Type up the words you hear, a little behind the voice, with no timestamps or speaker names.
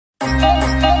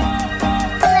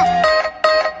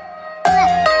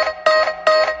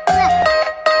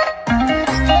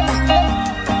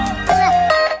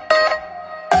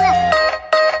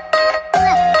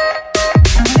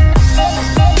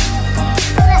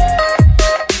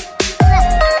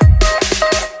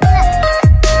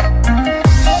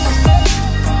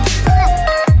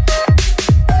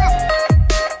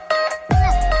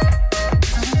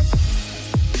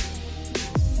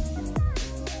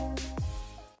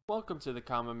Welcome to the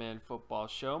Common Man Football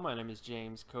Show. My name is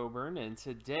James Coburn, and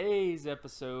today's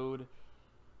episode,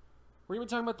 we're going to be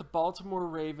talking about the Baltimore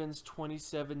Ravens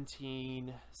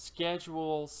 2017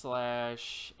 schedule /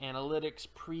 analytics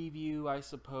preview, I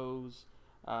suppose.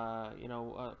 A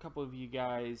couple of you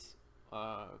guys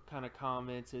kind of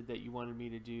commented that you wanted me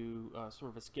to do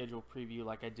sort of a schedule preview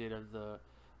like I did of the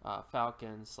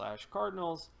Falcons /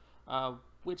 Cardinals,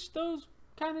 which those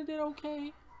kind of did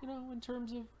okay, in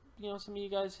terms of, some of you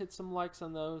guys hit some likes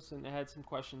on those and had some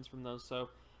questions from those. So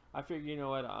I figured, you know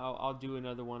what, I'll do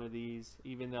another one of these,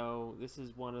 even though this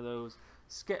is one of those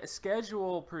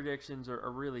schedule predictions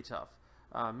are really tough.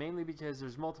 Mainly because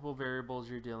there's multiple variables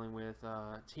you're dealing with,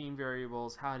 team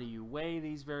variables. How do you weigh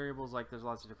these variables? Like, there's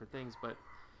lots of different things, but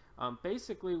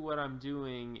basically what I'm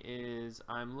doing is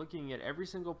I'm looking at every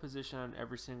single position on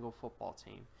every single football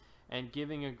team and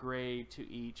giving a grade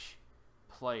to each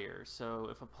player. So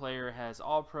if a player has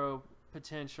all-pro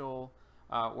potential,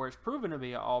 or is proven to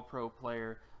be an all-pro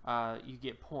player, you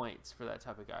get points for that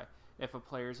type of guy. If a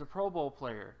player is a Pro Bowl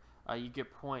player, you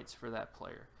get points for that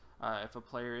player. If a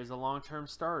player is a long-term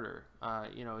starter,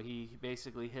 he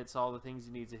basically hits all the things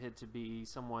he needs to hit to be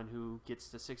someone who gets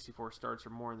to 64 starts or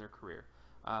more in their career.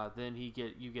 Then you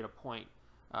get a point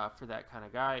for that kind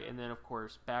of guy. And then, of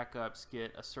course, backups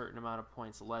get a certain amount of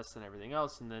points less than everything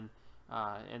else.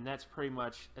 And that's pretty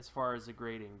much as far as the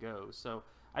grading goes. So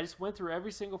I just went through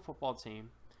every single football team,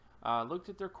 looked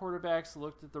at their quarterbacks,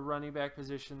 looked at the running back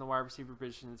position, the wide receiver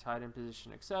position, the tight end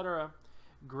position, etc.,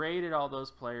 graded all those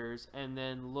players, and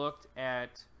then looked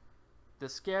at the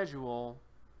schedule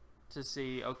to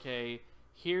see, okay,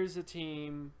 here's a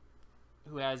team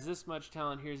who has this much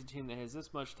talent, here's a team that has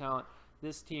this much talent.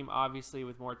 This team, obviously,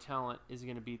 with more talent, is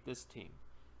going to beat this team.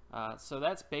 So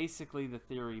that's basically the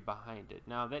theory behind it.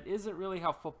 Now, that isn't really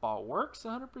how football works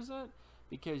 100%,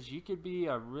 because you could be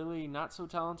a really not so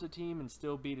talented team and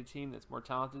still beat a team that's more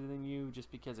talented than you just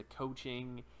because of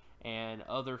coaching and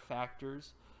other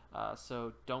factors.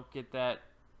 So don't get that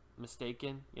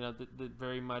mistaken.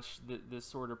 Very much this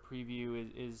sort of preview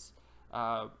is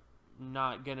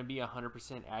not going to be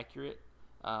 100% accurate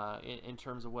in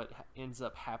terms of what ends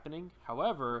up happening.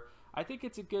 However, I think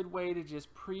it's a good way to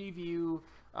just preview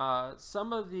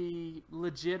some of the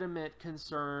legitimate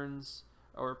concerns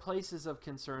or places of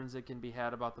concerns that can be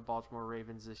had about the Baltimore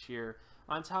Ravens this year,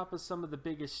 on top of some of the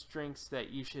biggest strengths that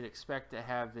you should expect to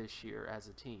have this year as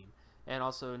a team, and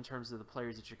also in terms of the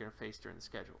players that you're going to face during the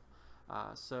schedule.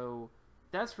 So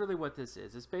that's really what this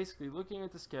is. It's basically looking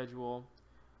at the schedule,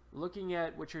 looking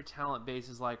at what your talent base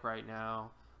is like right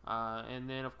now, and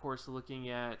then, of course, looking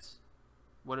at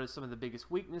what are some of the biggest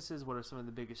weaknesses, what are some of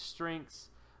the biggest strengths,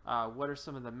 what are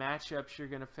some of the matchups you're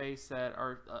going to face that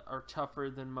are tougher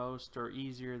than most or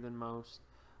easier than most,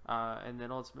 and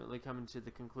then ultimately coming to the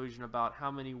conclusion about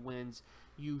how many wins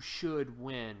you should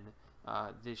win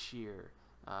this year,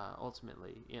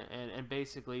 ultimately. And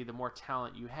basically, the more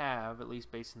talent you have, at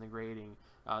least based on the grading,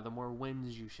 the more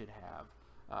wins you should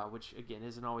have, which, again,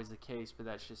 isn't always the case, but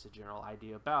that's just a general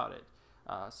idea about it.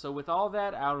 So with all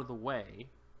that out of the way,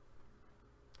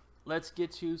 let's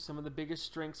get to some of the biggest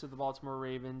strengths of the Baltimore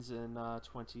Ravens in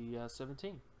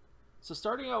 2017. So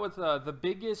starting out with the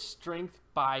biggest strength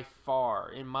by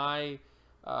far, in my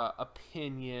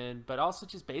opinion, but also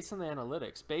just based on the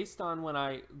analytics, based on when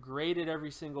I graded every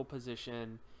single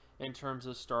position in terms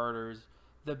of starters,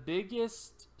 the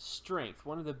biggest strength,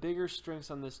 one of the bigger strengths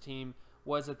on this team,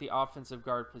 was at the offensive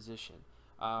guard position.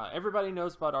 Everybody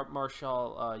knows about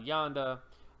Marshall Yanda.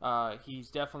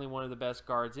 He's definitely one of the best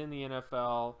guards in the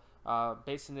NFL.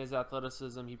 Based on his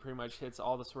athleticism, he pretty much hits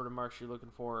all the sort of marks you're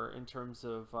looking for in terms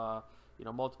of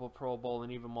multiple Pro Bowl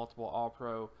and even multiple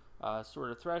All-Pro sort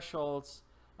of thresholds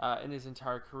in his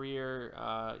entire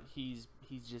career. He's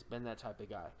just been that type of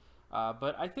guy.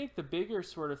 But I think the bigger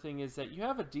sort of thing is that you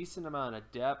have a decent amount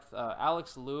of depth.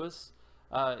 Alex Lewis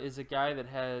is a guy that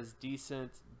has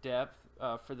decent depth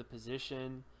for the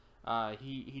position.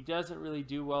 He doesn't really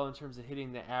do well in terms of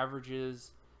hitting the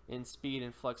averages in speed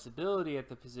and flexibility at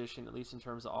the position, at least in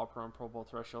terms of All-Pro and Pro Bowl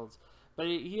thresholds. But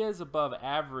he is above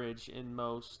average in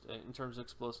most, in terms of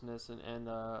explosiveness and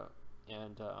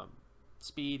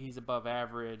speed. He's above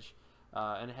average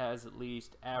and has at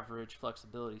least average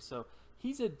flexibility. So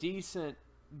he's a decent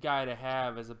guy to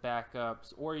have as a backup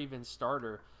or even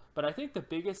starter. But I think the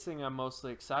biggest thing I'm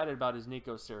mostly excited about is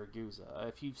Nico Siragusa.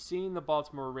 If you've seen the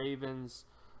Baltimore Ravens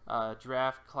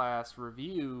draft class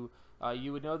review,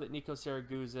 you would know that Nico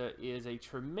Siragusa is a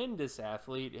tremendous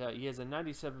athlete. He has a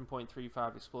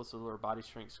 97.35 explosive lower body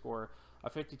strength score, a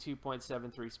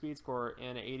 52.73 speed score,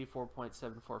 and an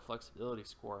 84.74 flexibility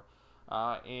score.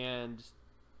 And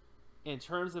in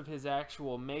terms of his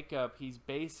actual makeup, he's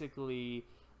basically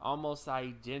almost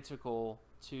identical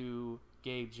to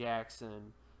Gabe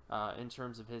Jackson in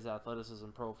terms of his athleticism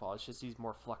profile. It's just he's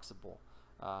more flexible.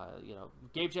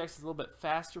 Gabe Jackson's a little bit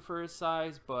faster for his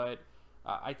size, but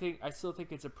I still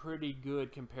think it's a pretty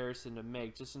good comparison to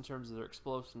make, just in terms of their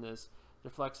explosiveness,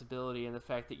 their flexibility, and the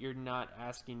fact that you're not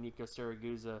asking Nico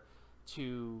Siragusa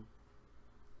to,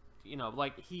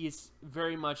 like, he's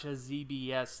very much a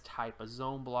ZBS type, a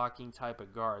zone blocking type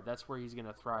of guard. That's where he's going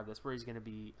to thrive. That's where he's going to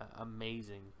be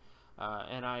amazing.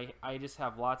 And I just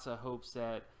have lots of hopes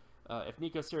that if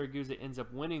Nico Siragusa ends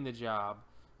up winning the job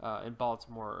in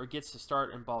Baltimore, or gets to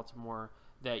start in Baltimore,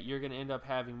 that you're going to end up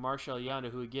having Marshall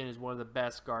Yanda, who again is one of the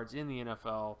best guards in the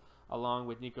NFL, along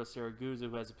with Nico Siragusa,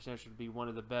 who has the potential to be one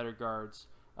of the better guards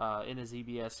in a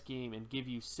ZBS scheme and give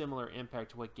you similar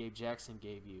impact to what Gabe Jackson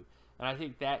gave you. And I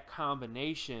think that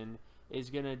combination is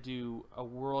going to do a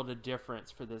world of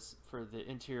difference for the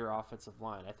interior offensive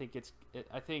line. I think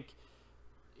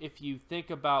if you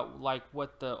think about like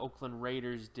what the Oakland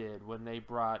Raiders did when they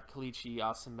brought Kalichi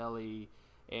Osemele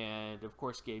and of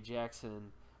course Gabe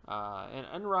Jackson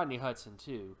and Rodney Hudson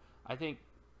too, I think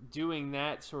doing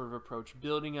that sort of approach,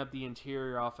 building up the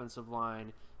interior offensive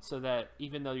line so that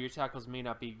even though your tackles may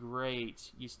not be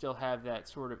great, you still have that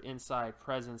sort of inside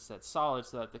presence that's solid,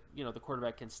 so that the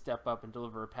quarterback can step up and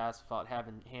deliver a pass without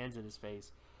having hands in his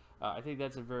face. I think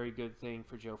that's a very good thing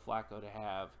for Joe Flacco to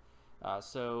have.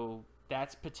 So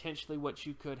that's potentially what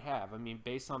you could have. I mean,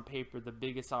 based on paper, the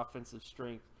biggest offensive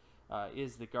strength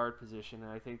is the guard position,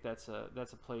 and I think that's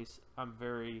a place I'm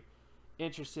very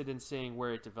interested in seeing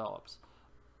where it develops.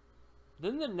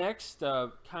 Then the next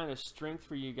kind of strength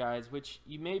for you guys, which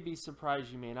you may be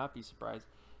surprised, you may not be surprised,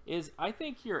 is I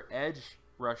think your edge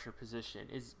rusher position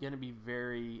is going to be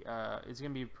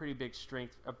a pretty big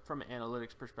strength from an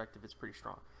analytics perspective. It's pretty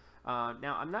strong.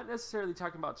 Now, I'm not necessarily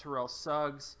talking about Terrell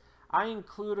Suggs. I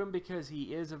include him because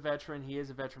he is a veteran. He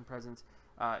is a veteran presence.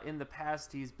 In the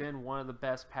past, he's been one of the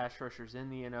best pass rushers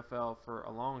in the NFL for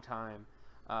a long time,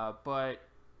 but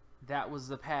that was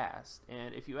the past.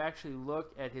 And if you actually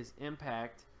look at his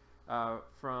impact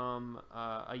from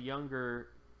a younger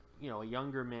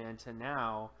man to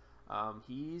now,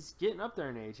 he's getting up there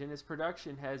in age, and his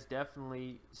production has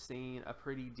definitely seen a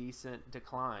pretty decent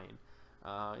decline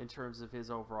in terms of his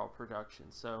overall production.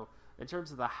 So in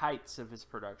terms of the heights of his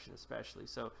production especially.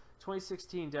 So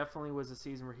 2016 definitely was a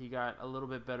season where he got a little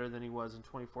bit better than he was in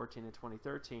 2014 and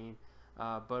 2013,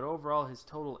 but overall his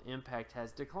total impact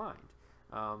has declined.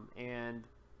 And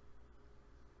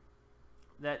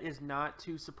that is not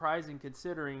too surprising,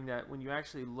 considering that when you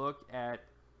actually look at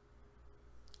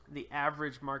the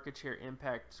average market share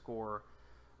impact score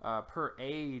per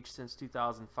age since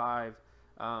 2005,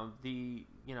 the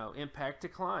impact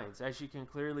declines. As you can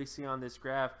clearly see on this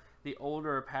graph, the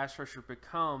older a pass rusher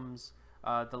becomes,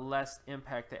 the less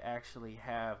impact they actually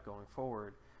have going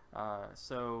forward.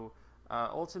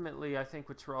 Ultimately, I think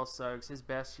with Terrell Suggs, his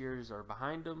best years are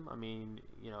behind him. I mean,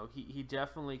 he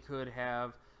definitely could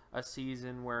have a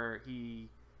season where he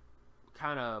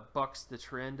kind of bucks the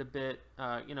trend a bit,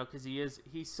 because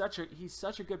he's such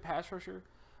a good pass rusher,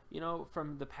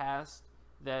 from the past,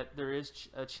 that there is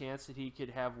a chance that he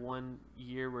could have one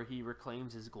year where he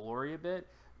reclaims his glory a bit.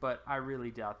 But I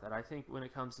really doubt that. I think when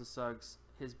it comes to Suggs,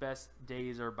 his best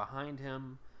days are behind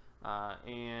him,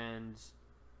 and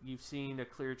you've seen a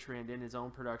clear trend in his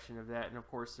own production of that. And of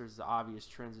course, there's the obvious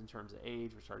trends in terms of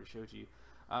age, which I already showed you.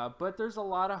 But there's a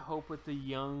lot of hope with the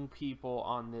young people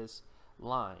on this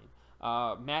line.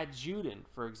 Matt Judon,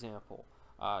 for example,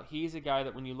 he's a guy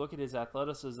that when you look at his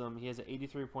athleticism, he has an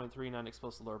 83.39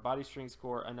 explosive lower body strength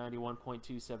score, a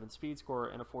 91.27 speed score,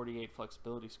 and a 48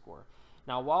 flexibility score.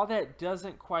 Now, while that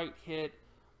doesn't quite hit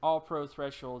all-pro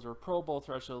thresholds or Pro Bowl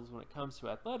thresholds when it comes to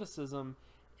athleticism,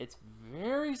 it's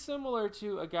very similar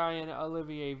to a guy in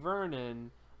Olivier Vernon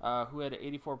who had an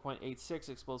 84.86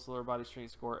 explosive lower body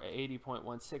strength score, an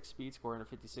 80.16 speed score, and a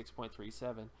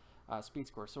 56.37 speed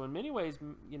score. So in many ways,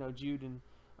 Judon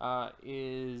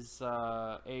is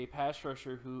a pass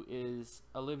rusher who is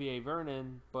Olivier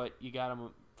Vernon, but you got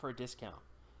him for a discount.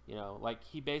 Like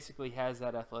he basically has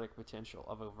that athletic potential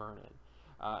of a Vernon.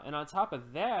 And on top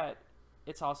of that,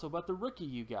 it's also about the rookie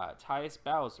you got, Tyus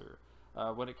Bowser.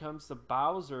 When it comes to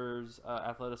Bowser's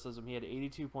athleticism, he had an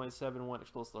 82.71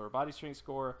 explosive lower body strength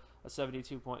score, a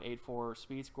 72.84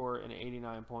 speed score, and an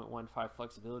 89.15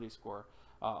 flexibility score.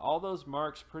 All those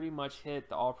marks pretty much hit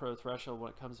the all-pro threshold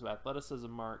when it comes to athleticism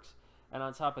marks. And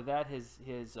on top of that, his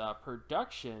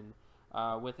production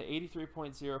with an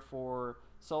 83.04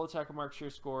 solo tackle market share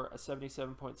score, a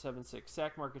 77.76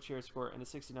 sack market share score, and a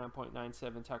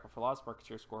 69.97 tackle for loss market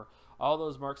share score. All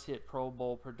those marks hit Pro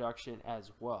Bowl production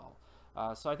as well.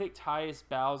 So I think Tyus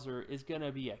Bowser is going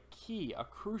to be a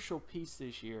crucial piece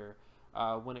this year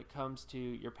when it comes to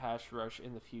your pass rush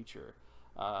in the future.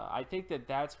 I think that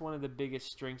that's one of the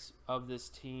biggest strengths of this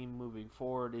team moving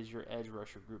forward is your edge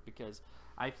rusher group, because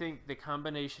I think the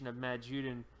combination of Matt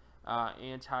Judon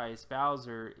and Tyus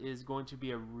Bowser is going to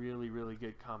be a really, really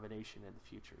good combination in the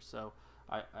future. So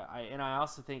I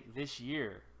also think this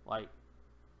year, like,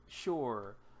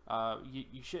 sure,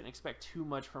 you shouldn't expect too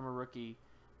much from a rookie,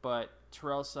 but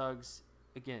Terrell Suggs,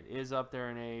 again, is up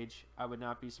there in age. I would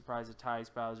not be surprised if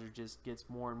Tyus Bowser just gets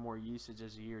more and more usage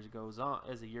as the year goes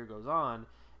on,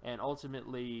 and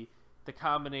ultimately the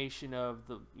combination of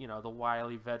the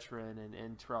wily veteran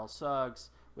and Terrell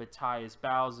Suggs with Tyus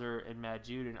Bowser and Matt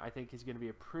Judon, I think is going to be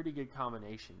a pretty good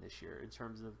combination this year in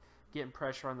terms of getting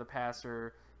pressure on the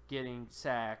passer, getting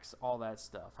sacks, all that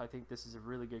stuff. I think this is a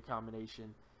really good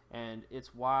combination, and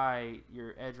it's why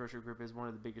your edge rusher group is one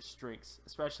of the biggest strengths,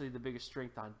 especially the biggest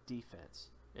strength on defense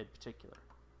in particular.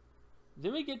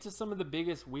 Then we get to some of the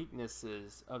biggest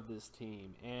weaknesses of this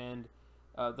team, and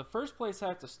the first place I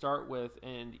have to start with,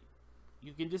 and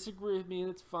you can disagree with me,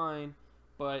 that's fine,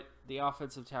 but the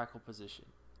offensive tackle position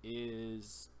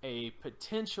is a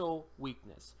potential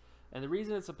weakness. And the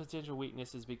reason it's a potential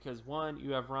weakness is because, one,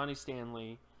 you have Ronnie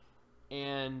Stanley,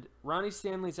 and Ronnie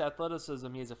Stanley's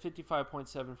athleticism, he has a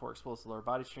 55.74 explosive lower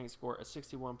body strength score, a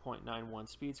 61.91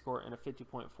 speed score, and a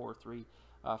 50.43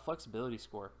 flexibility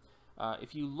score.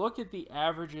 If you look at the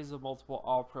averages of multiple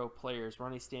All-Pro players,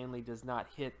 Ronnie Stanley does not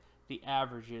hit the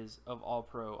averages of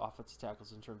All-Pro offensive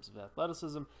tackles in terms of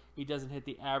athleticism. He doesn't hit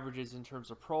the averages in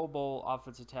terms of Pro Bowl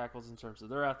offensive tackles in terms of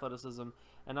their athleticism.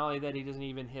 And not only that, he doesn't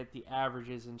even hit the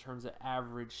averages in terms of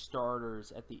average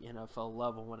starters at the NFL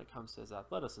level when it comes to his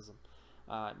athleticism.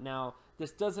 Now,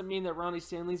 this doesn't mean that Ronnie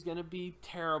Stanley's going to be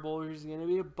terrible or he's going to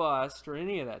be a bust or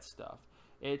any of that stuff.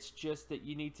 It's just that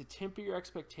you need to temper your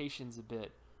expectations a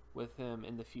bit with him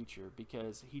in the future,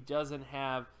 because he doesn't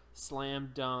have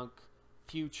slam dunk,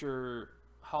 future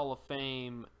Hall of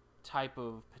Fame type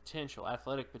of potential,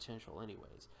 athletic potential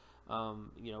anyways.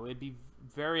 It'd be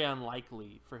very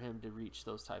unlikely for him to reach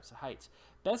those types of heights.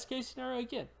 Best case scenario,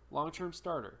 again, long-term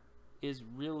starter is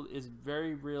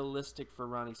very realistic for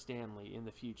Ronnie Stanley in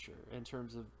the future in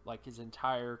terms of like his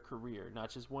entire career,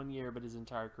 not just 1 year, but his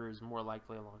entire career is more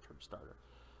likely a long-term starter.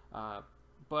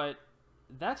 But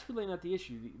that's really not the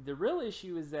issue. The real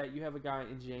issue is that you have a guy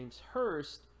in James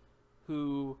Hurst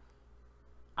who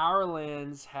our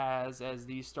lens has as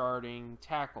the starting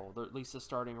tackle, or at least the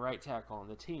starting right tackle on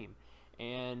the team.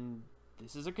 And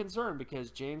this is a concern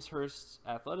because James Hurst's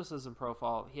athleticism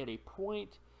profile, he had a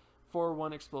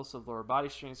 .41 explosive lower body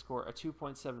strength score, a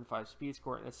 2.75 speed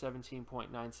score, and a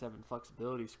 17.97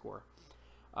 flexibility score.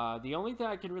 The only thing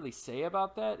I can really say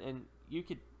about that, and you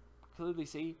could clearly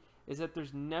see, is that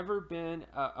there's never been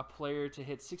a player to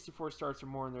hit 64 starts or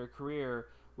more in their career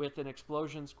with an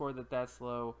explosion score that's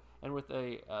low, and with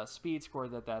a speed score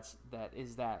that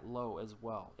is that low as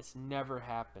well. It's never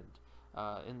happened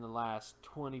in the last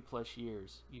 20 plus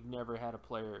years. You've never had a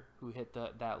player who hit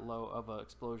that low of an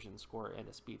explosion score and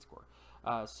a speed score.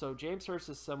 So James Hurst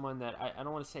is someone that I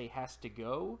don't want to say has to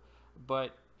go,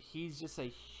 but he's just a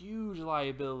huge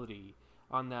liability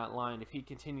on that line if he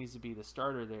continues to be the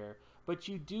starter there. But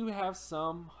you do have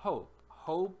some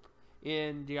hope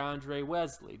in DeAndre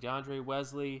Wesley. DeAndre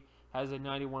Wesley has a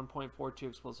 91.42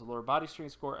 explosive lower body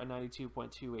strength score, a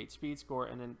 92.28 speed score,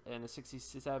 and a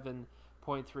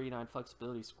 67.39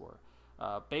 flexibility score.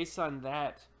 Based on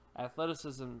that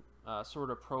athleticism sort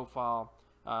of profile,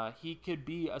 he could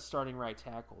be a starting right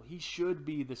tackle. He should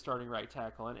be the starting right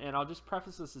tackle. And I'll just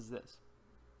preface this as this.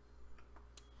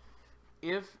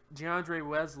 If DeAndre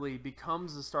Wesley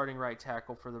becomes the starting right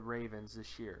tackle for the Ravens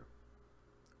this year,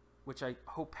 which I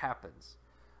hope happens,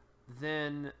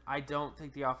 then I don't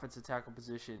think the offensive tackle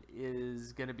position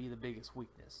is going to be the biggest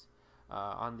weakness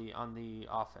on the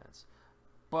offense.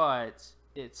 But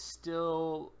it's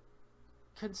still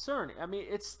concerning. I mean,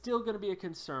 it's still going to be a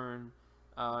concern,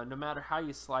 no matter how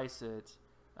you slice it,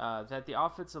 that the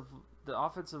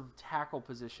offensive tackle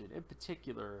position in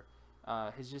particular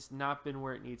has just not been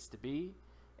where it needs to be,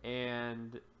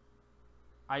 and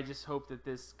I just hope that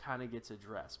this kind of gets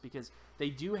addressed, because they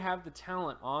do have the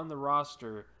talent on the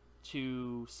roster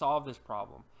to solve this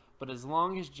problem. But as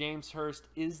long as James Hurst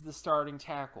is the starting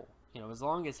tackle, as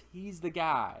long as he's the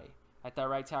guy at that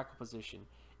right tackle position,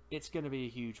 it's going to be a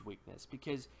huge weakness,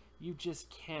 because you just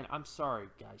can't, I'm sorry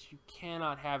guys, you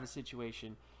cannot have a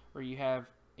situation where you have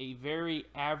a very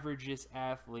averageous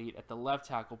athlete at the left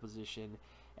tackle position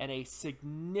and a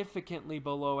significantly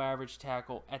below average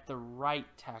tackle at the right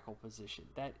tackle position.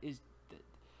 That is,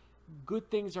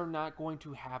 good things are not going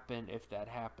to happen if that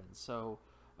happens. So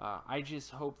I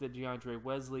just hope that DeAndre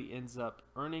Wesley ends up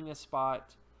earning a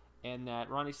spot, and that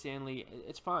Ronnie Stanley,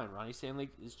 it's fine. Ronnie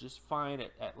Stanley is just fine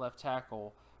at left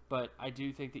tackle, but I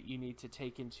do think that you need to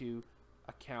take into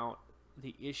account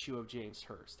the issue of James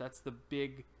Hurst. That's the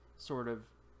big sort of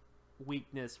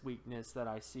weakness that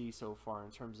I see so far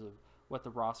in terms of what the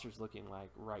roster's looking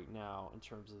like right now in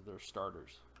terms of their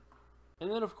starters. And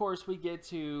then, of course, we get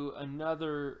to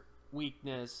another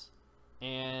weakness,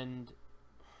 and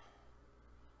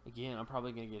again, I'm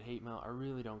probably going to get hate mail. I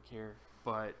really don't care.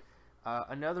 But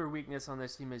another weakness on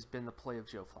this team has been the play of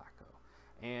Joe Flacco.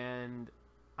 And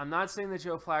I'm not saying that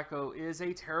Joe Flacco is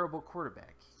a terrible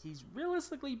quarterback. He's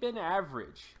realistically been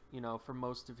average, for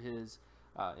most of his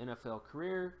NFL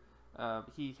career.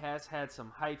 He has had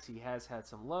some heights, he has had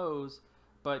some lows,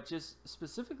 but just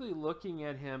specifically looking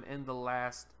at him in the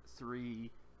last 3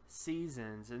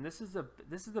 seasons, and this is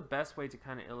the best way to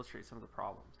kind of illustrate some of the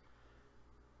problems.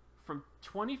 From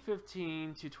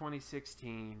 2015 to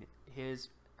 2016, his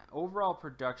overall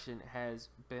production has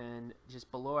been just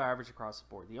below average across the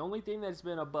board. The only thing that's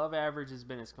been above average has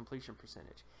been his completion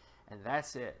percentage, and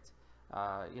that's it.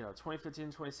 2015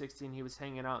 and 2016, he was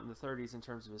hanging out in the 30s in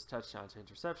terms of his touchdown to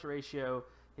interception ratio.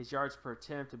 His yards per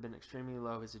attempt have been extremely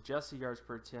low. His adjusted yards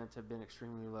per attempt have been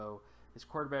extremely low. His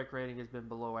quarterback rating has been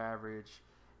below average.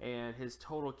 And his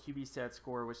total QB stat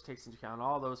score, which takes into account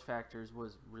all those factors,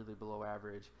 was really below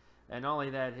average. And not only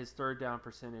that, his third down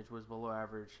percentage was below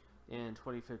average in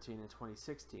 2015 and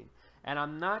 2016. And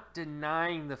I'm not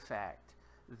denying the fact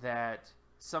that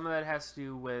some of that has to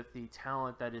do with the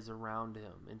talent that is around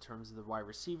him in terms of the wide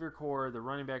receiver core, the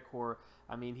running back core.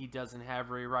 I mean, he doesn't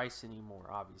have Ray Rice anymore,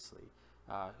 obviously.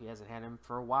 He hasn't had him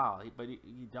for a while. But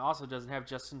he also doesn't have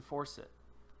Justin Forsett.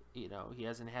 He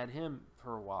hasn't had him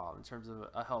for a while in terms of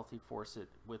a healthy Forsett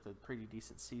with a pretty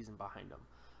decent season behind him.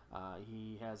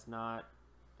 He has not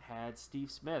had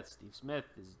Steve Smith. Steve Smith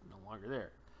is no longer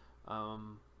there.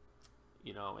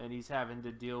 And he's having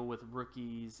to deal with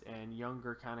rookies and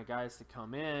younger kind of guys to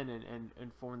come in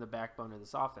and form the backbone of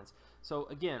this offense. So,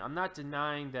 again, I'm not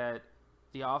denying that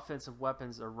the offensive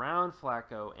weapons around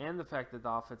Flacco and the fact that the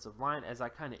offensive line, as I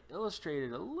kind of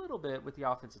illustrated a little bit with the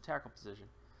offensive tackle position,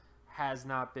 has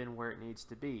not been where it needs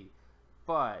to be.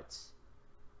 But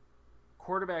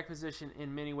quarterback position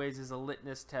in many ways is a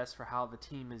litmus test for how the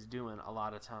team is doing a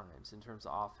lot of times in terms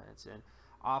of offense. And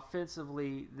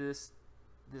offensively, this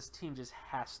team just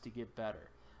has to get better,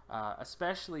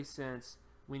 especially since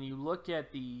when you look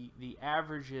at the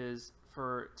averages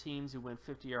for teams who win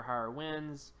 50 or higher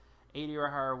wins, 80 or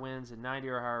higher wins, and 90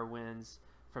 or higher wins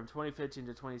from 2015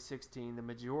 to 2016, the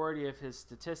majority of his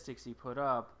statistics he put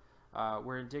up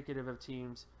were indicative of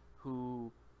teams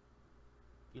who,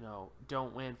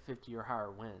 don't win 50 or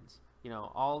higher wins.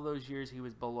 All those years he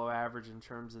was below average in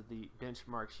terms of the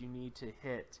benchmarks you need to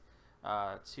hit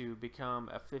to become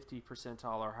a 50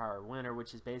 percentile or higher winner,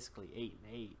 which is basically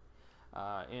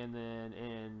 8-8. And then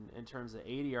in terms of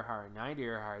 80 or higher, 90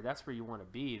 or higher, that's where you want to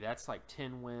be. That's like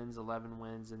 10 wins, 11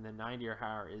 wins, and then 90 or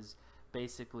higher is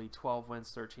basically 12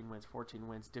 wins, 13 wins, 14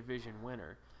 wins, division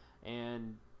winner.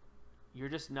 And you're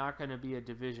just not going to be a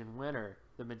division winner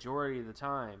the majority of the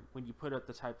time when you put up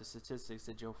the type of statistics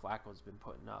that Joe Flacco's been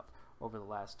putting up over the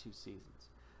last 2 seasons.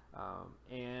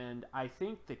 And I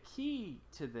think the key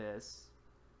to this,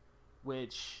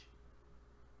 which,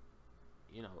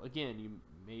 again, you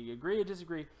may agree or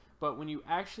disagree, but when you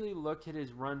actually look at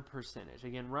his run percentage,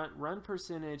 again, run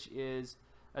percentage is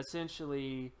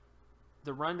essentially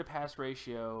the run-to-pass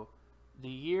ratio. The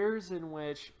years in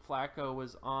which Flacco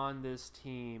was on this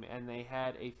team and they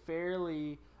had a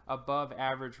fairly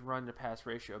above-average run-to-pass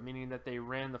ratio, meaning that they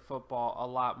ran the football a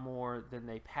lot more than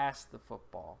they passed the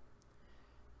football,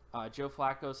 Joe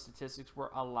Flacco's statistics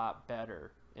were a lot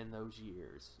better in those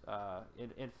years.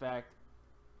 In fact,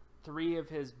 3 of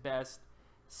his best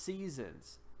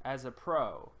seasons as a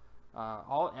pro,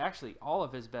 all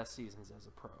of his best seasons as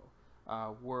a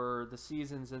pro, were the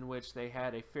seasons in which they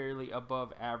had a fairly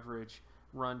above-average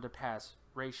run-to-pass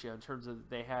ratio in terms of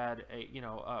they had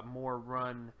a more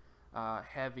run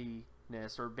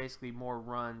heaviness, or basically more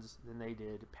runs than they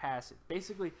did pass it.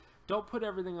 Basically, don't put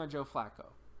everything on Joe Flacco.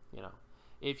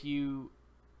 If you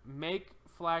make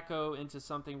Flacco into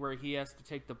something where he has to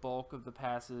take the bulk of the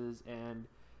passes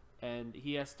and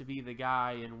he has to be the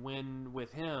guy and win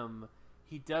with him,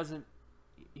 he doesn't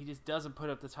he just doesn't put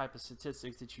up the type of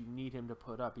statistics that you need him to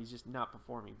put up. He's just not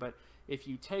performing. But if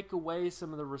you take away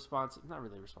some of the not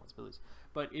really responsibilities,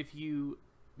 but if you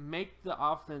make the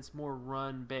offense more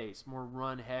run-based, more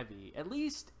run-heavy, at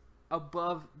least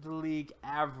above the league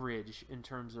average in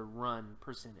terms of run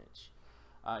percentage,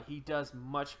 he does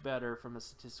much better from a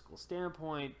statistical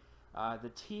standpoint.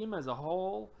 The team as a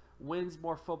whole wins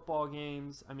more football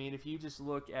games. I mean, if you just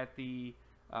look at the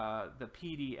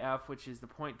PDF, which is the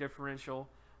point differential,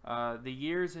 the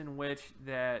years in which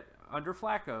that under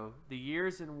Flacco, the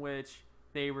years in which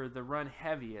they were the run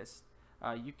heaviest,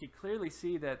 you could clearly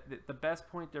see that the best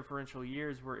point differential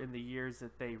years were in the years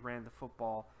that they ran the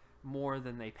football more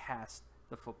than they passed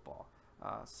the football.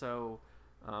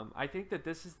 I think that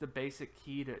this is the basic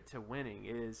key to winning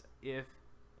is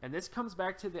and this comes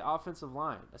back to the offensive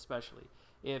line especially.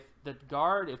 If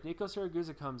Nico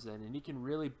Siragusa comes in and he can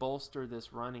really bolster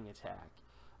this running attack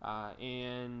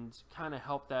and kind of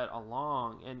help that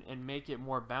along and make it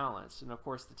more balanced, and of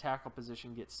course the tackle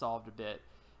position gets solved a bit.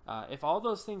 If all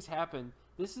those things happen,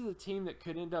 this is a team that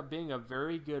could end up being a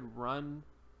very good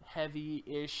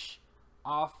run-heavy-ish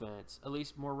offense, at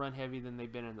least more run-heavy than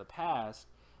they've been in the past.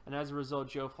 And as a result,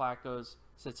 Joe Flacco's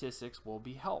statistics will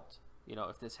be helped,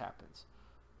 if this happens.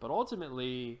 But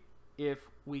ultimately, if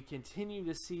we continue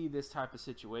to see this type of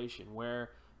situation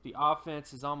where the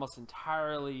offense is almost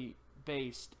entirely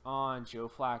based on Joe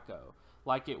Flacco,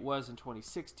 like it was in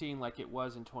 2016, like it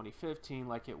was in 2015,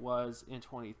 like it was in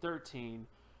 2013,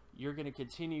 you're going to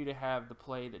continue to have the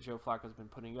play that Joe Flacco's been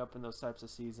putting up in those types of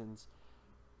seasons,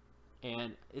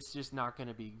 and it's just not going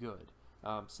to be good.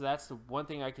 So that's the one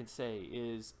thing I can say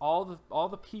is all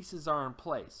the pieces are in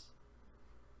place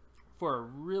for a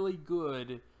really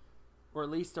good, or at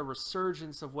least a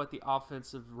resurgence of what the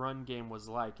offensive run game was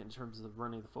like in terms of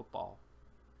running the football.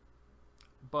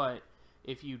 But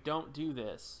if you don't do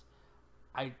this,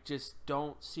 I just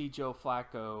don't see Joe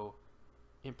Flacco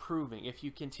improving. If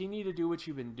you continue to do what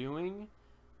you've been doing,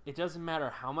 it doesn't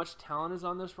matter how much talent is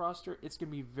on this roster, it's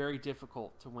going to be very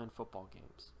difficult to win football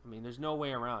games. I mean, there's no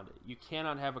way around it. You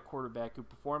cannot have a quarterback who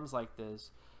performs like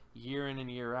this year in and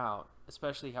year out,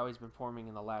 especially how he's been performing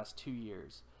in the last 2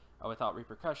 years without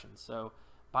repercussions. So,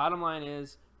 bottom line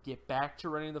is, get back to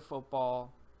running the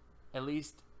football, at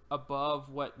least above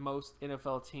what most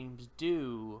NFL teams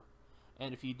do.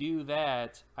 And if you do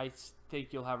that, I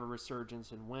think you'll have a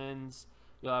resurgence in wins.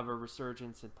 You'll have a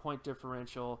resurgence in point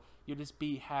differential. You'll just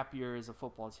be happier as a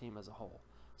football team as a whole.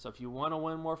 So if you want to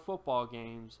win more football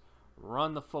games,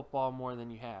 run the football more than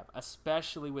you have,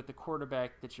 especially with the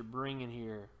quarterback that you're bringing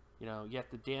here. You have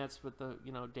to dance with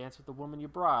the woman you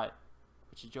brought,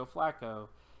 which is Joe Flacco.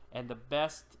 And the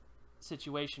best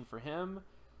situation for him,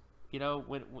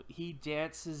 when he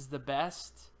dances the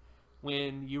best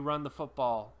when you run the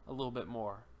football a little bit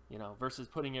more, versus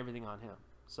putting everything on him.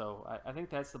 So I think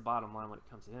that's the bottom line when it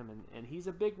comes to him. And he's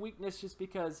a big weakness just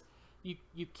because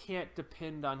you can't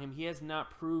depend on him. He has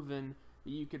not proven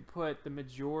that you could put the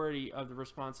majority of the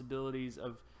responsibilities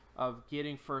of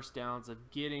getting first downs, of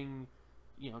getting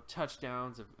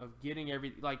touchdowns, of getting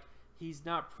he's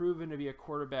not proven to be a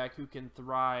quarterback who can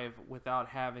thrive without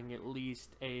having at least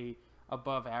a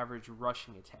above average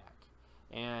rushing attack.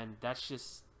 And that's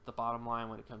just the bottom line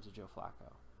when it comes to Joe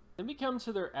Flacco. Then we come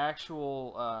to their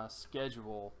actual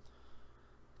schedule.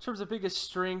 In terms of biggest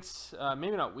strengths,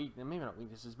 maybe not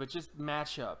weaknesses, but just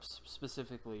matchups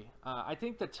specifically. I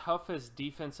think the toughest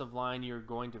defensive line you're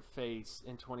going to face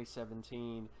in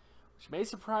 2017, which may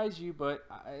surprise you, but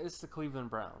it's the Cleveland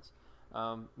Browns.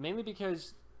 Mainly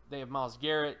because they have Myles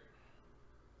Garrett,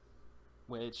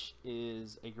 which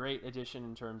is a great addition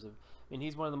in terms of,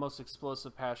 he's one of the most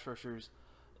explosive pass rushers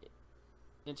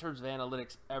in terms of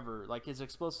analytics ever. Like, his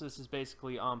explosiveness is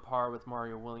basically on par with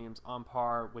Mario Williams, on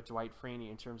par with Dwight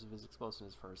Freeney in terms of his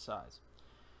explosiveness for his size.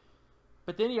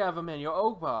 But then you have Emmanuel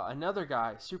Ogbah, another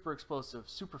guy, super explosive,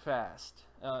 super fast.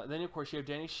 Then, of course, you have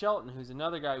Danny Shelton, who's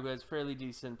another guy who has fairly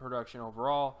decent production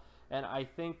overall. And I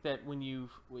think that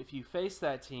if you face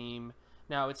that team,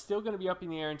 now it's still going to be up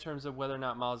in the air in terms of whether or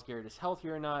not Myles Garrett is healthy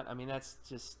or not. That's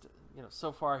just,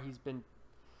 so far he's been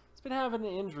having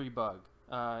an injury bug.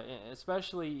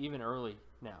 Especially even early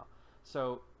now.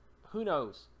 So who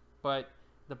knows? But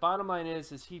the bottom line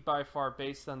is he by far,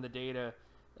 based on the data,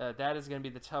 that is going to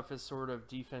be the toughest sort of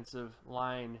defensive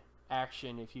line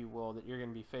action, if you will, that you're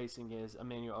going to be facing is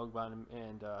Emmanuel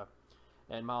Ogbah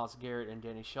and Myles Garrett and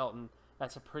Danny Shelton.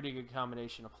 That's a pretty good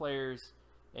combination of players,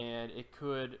 and it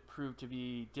could prove to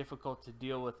be difficult to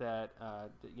deal with that,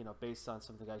 based on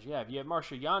some of the guys you have. You have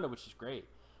Marshall Yanda, which is great,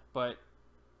 but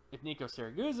if Nico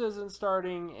Siragusa isn't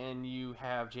starting, and you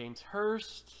have James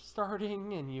Hurst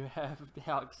starting, and you have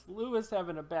Alex Lewis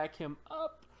having to back him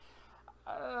up,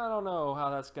 I don't know how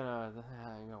that's gonna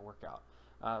work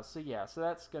out. So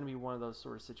that's gonna be one of those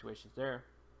sort of situations there.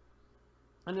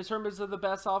 And in terms of the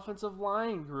best offensive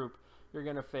line group you're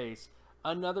gonna face,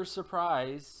 another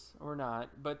surprise or not,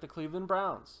 but the Cleveland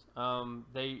Browns.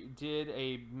 They did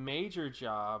a major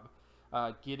job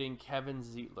getting Kevin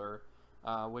Zeitler,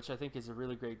 which I think is a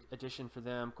really great addition for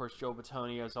them. Of course, Joe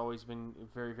Bitonio has always been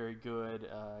very, very good.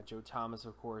 Joe Thomas,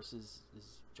 of course, is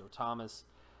Joe Thomas.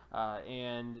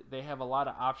 And they have a lot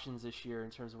of options this year in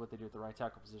terms of what they do at the right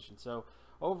tackle position. So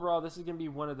overall, this is going to be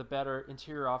one of the better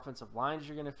interior offensive lines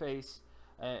you're going to face.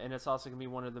 And it's also going to be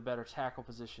one of the better tackle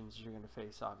positions you're going to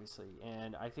face, obviously.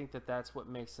 And I think that that's what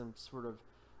makes them sort of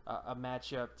a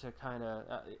matchup to kind of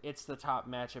it's the top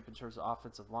matchup in terms of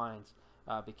offensive lines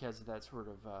because of that sort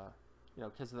of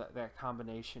because of that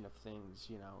combination of things,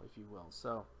 if you will.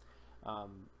 So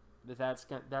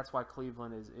that's why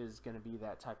Cleveland is going to be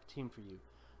that type of team for you.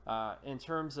 In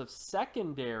terms of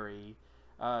secondary,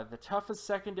 the toughest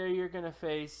secondary you're going to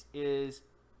face is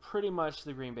pretty much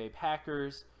the Green Bay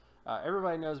Packers.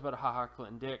 Everybody knows about HaHa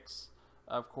Clinton-Dix,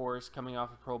 of course, coming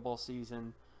off a Pro Bowl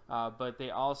season. But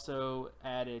they also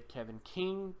added Kevin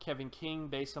King. Kevin King,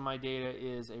 based on my data,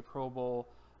 is a Pro Bowl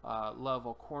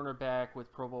level cornerback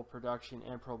with Pro Bowl production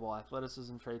and Pro Bowl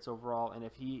athleticism traits overall. And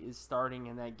if he is starting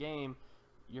in that game,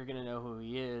 you're going to know who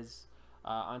he is.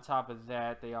 On top of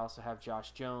that, they also have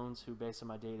Josh Jones, who, based on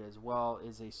my data as well,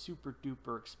 is a super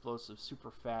duper explosive,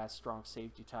 super fast, strong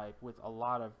safety type with a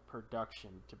lot of production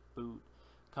to boot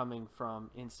coming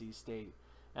from NC State.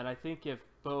 And I think if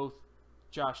both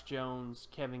Josh Jones,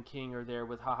 Kevin King are there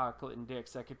with HaHa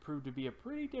Clinton-Dix, that could prove to be a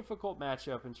pretty difficult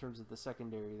matchup in terms of the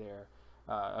secondary there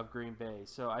of Green Bay.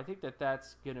 So I think that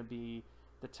that's going to be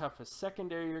the toughest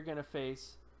secondary you're going to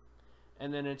face.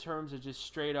 And then in terms of just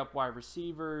straight up wide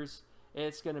receivers,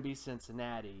 it's going to be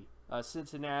Cincinnati.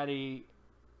 Cincinnati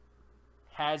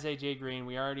has A.J. Green.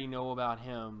 We already know about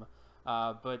him.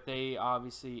 But they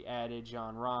obviously added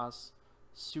John Ross,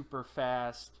 super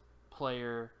fast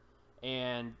player.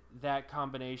 And that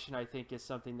combination, I think, is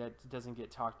something that doesn't get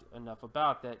talked enough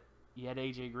about, that you had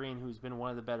A.J. Green, who's been one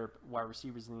of the better wide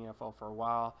receivers in the NFL for a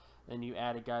while, and you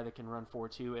add a guy that can run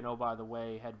 4.2, and oh, by the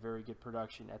way, had very good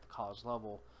production at the college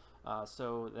level.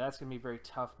 So that's going to be a very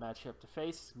tough matchup to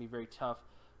face. It's going to be very tough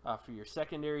for your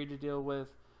secondary to deal with,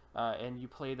 and you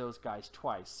play those guys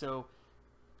twice. So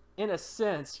in a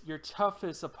sense, your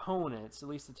toughest opponents, at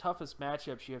least the toughest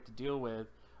matchups you have to deal with,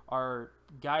 are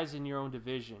guys in your own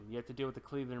division. You have to deal with the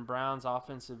Cleveland Browns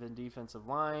offensive and defensive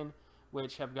line,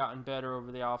 which have gotten better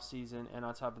over the offseason, and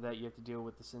on top of that, you have to deal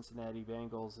with the Cincinnati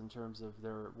Bengals in terms of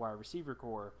their wide receiver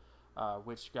core,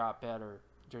 which got better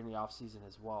during the offseason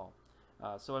as well.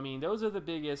 So, I mean, those are the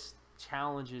biggest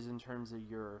challenges in terms of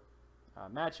your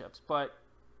matchups. But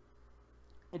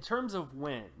in terms of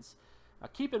wins,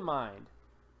 keep in mind,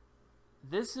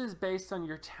 this is based on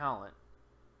your talent.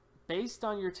 Based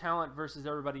on your talent versus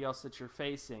everybody else that you're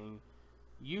facing,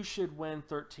 you should win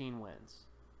 13 wins.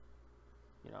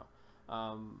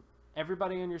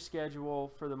 Everybody on your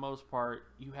schedule, for the most part,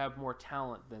 you have more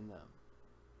talent than them.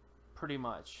 Pretty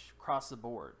much across the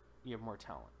board, you have more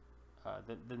talent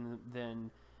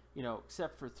than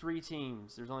except for 3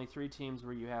 teams. There's only 3 teams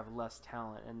where you have less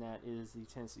talent, and that is the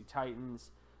Tennessee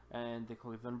Titans and the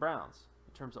Cleveland Browns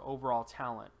in terms of overall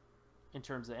talent, in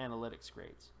terms of analytics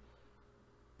grades.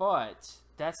 But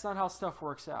that's not how stuff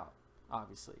works out,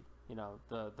 obviously.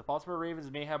 The Baltimore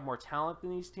Ravens may have more talent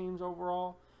than these teams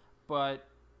overall, but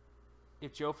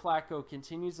if Joe Flacco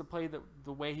continues to play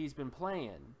the way he's been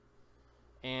playing,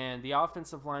 and the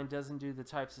offensive line doesn't do the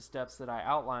types of steps that I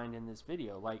outlined in this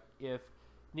video, like if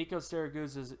Nico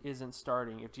Siragusa isn't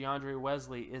starting, if DeAndre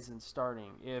Wesley isn't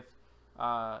starting, if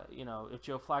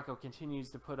Joe Flacco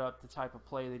continues to put up the type of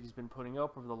play that he's been putting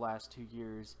up over the last 2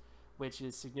 years, which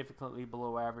is significantly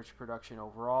below average production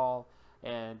overall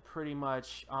and pretty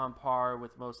much on par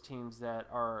with most teams that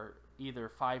are either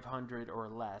 500 or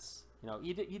less.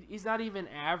 He's not even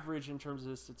average in terms of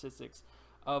the statistics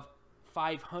of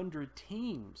 500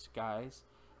 teams, guys.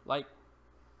 Like,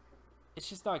 it's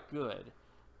just not good.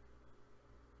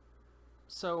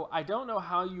 So I don't know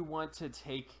how you want to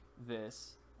take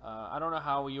this. I don't know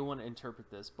how you want to interpret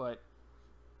this, but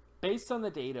based on the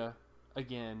data,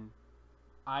 again,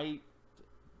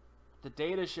 the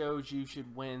data shows you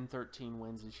should win 13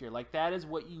 wins this year. Like, that is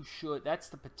what you should. That's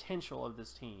the potential of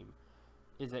this team,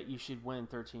 is that you should win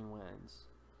 13 wins,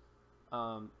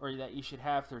 or that you should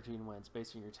have 13 wins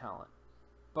based on your talent.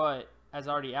 But as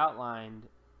already outlined,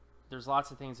 there's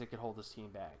lots of things that could hold this team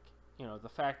back, the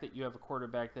fact that you have a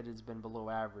quarterback that has been below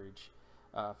average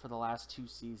for the last 2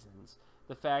 seasons,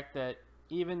 the fact that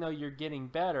even though you're getting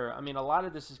better, I mean, a lot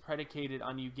of this is predicated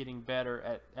on you getting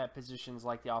better at positions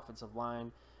like the offensive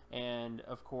line, and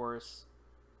of course,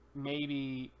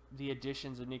 maybe the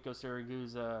additions of Nico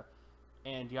Siragusa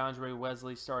and DeAndre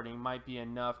Wesley starting might be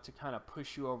enough to kind of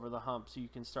push you over the hump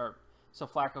so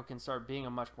Flacco can start being a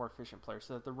much more efficient player,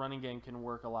 so that the running game can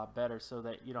work a lot better, so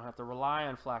that you don't have to rely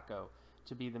on Flacco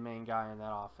to be the main guy in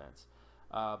that offense.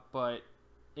 But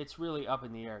it's really up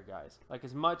in the air, guys. Like,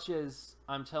 as much as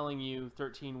I'm telling you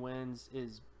 13 wins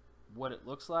is what it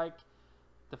looks like,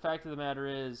 the fact of the matter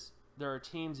is there are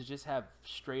teams that just have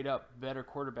straight up better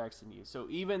quarterbacks than you. So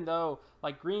even though,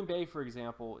 like Green Bay, for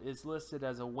example, is listed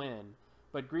as a win,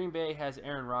 but Green Bay has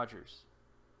Aaron Rodgers.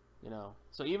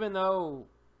 So even though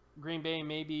Green Bay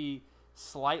may be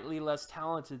slightly less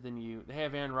talented than you, they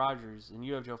have Aaron Rodgers and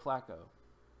you have Joe Flacco.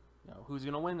 Who's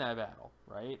going to win that battle,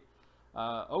 right?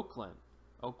 Oakland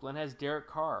has Derek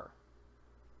Carr.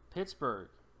 Pittsburgh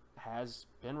has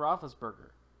Ben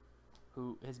Roethlisberger,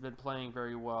 who has been playing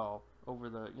very well over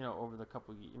the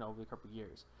couple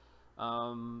years.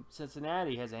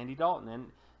 Cincinnati has Andy Dalton, and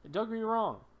don't get me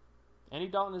wrong, Andy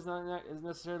Dalton is not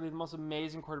necessarily the most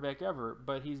amazing quarterback ever,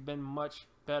 but he's been much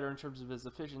better in terms of his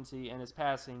efficiency and his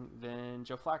passing than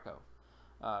Joe Flacco.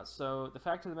 So the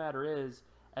fact of the matter is,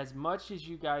 as much as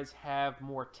you guys have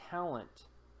more talent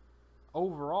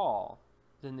overall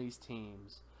than these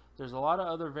teams, there's a lot of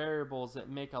other variables that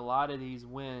make a lot of these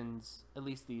wins, at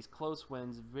least these close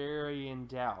wins, very in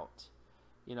doubt.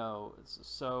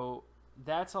 So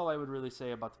that's all I would really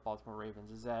say about the Baltimore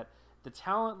Ravens, is that the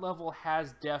talent level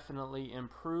has definitely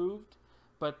improved,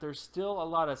 but there's still a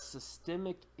lot of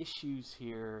systemic issues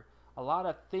here, a lot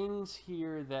of things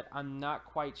here that I'm not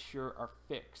quite sure are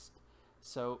fixed.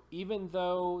 So even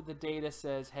though the data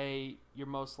says, hey, you're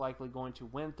most likely going to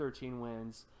win 13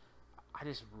 wins, I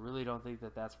just really don't think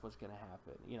that that's what's going to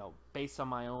happen. Based on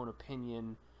my own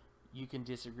opinion, you can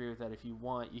disagree with that if you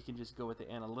want. You can just go with the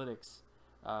analytics.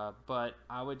 But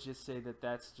I would just say that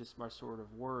that's just my sort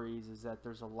of worries, is that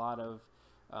there's a lot of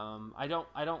I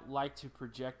don't like to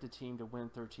project a team to win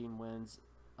 13 wins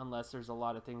unless there's a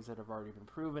lot of things that have already been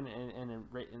proven. And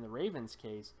in the Ravens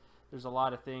case, there's a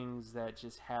lot of things that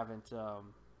just haven't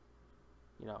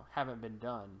been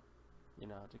done,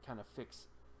 to kind of fix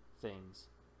things.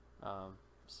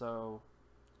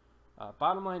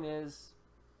 Bottom line is,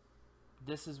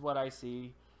 this is what I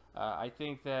see. I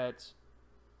think that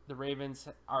the Ravens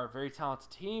are a very talented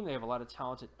team. They have a lot of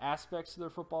talented aspects to their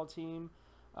football team,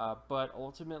 but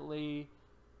ultimately,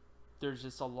 there's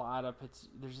just a lot of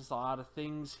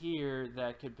things here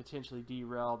that could potentially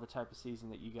derail the type of season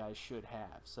that you guys should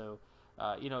have. So,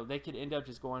 they could end up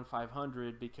just going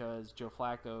 500 because Joe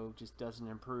Flacco just doesn't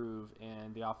improve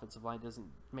and the offensive line doesn't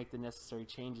make the necessary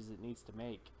changes it needs to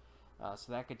make.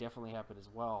 So that could definitely happen as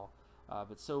well.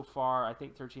 But so far, I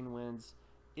think 13 wins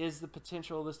is the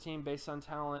potential of this team based on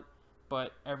talent,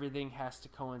 but everything has to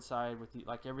coincide with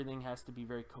everything has to be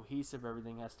very cohesive.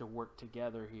 Everything has to work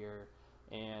together here,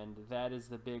 and that is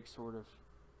the big sort of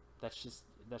that's just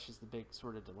the big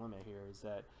sort of dilemma here, is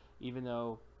that even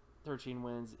though 13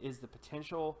 wins is the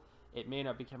potential, it may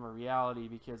not become a reality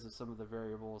because of some of the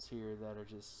variables here that are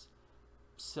just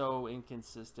so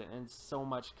inconsistent and so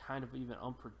much kind of even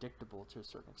unpredictable to a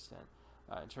certain extent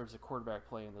in terms of quarterback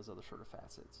play and those other sort of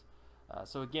facets.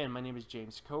 So again, my name is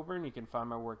James Coburn. You can find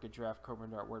my work at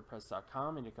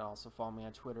draftcoburn.wordpress.com, and you can also follow me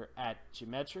on Twitter at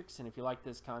Geometrics. And if you like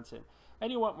this content and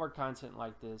you want more content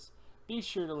like this, be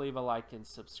sure to leave a like and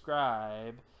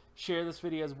subscribe. Share this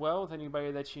video as well with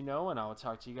anybody that you know, and I will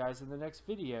talk to you guys in the next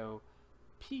video.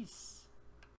 Peace.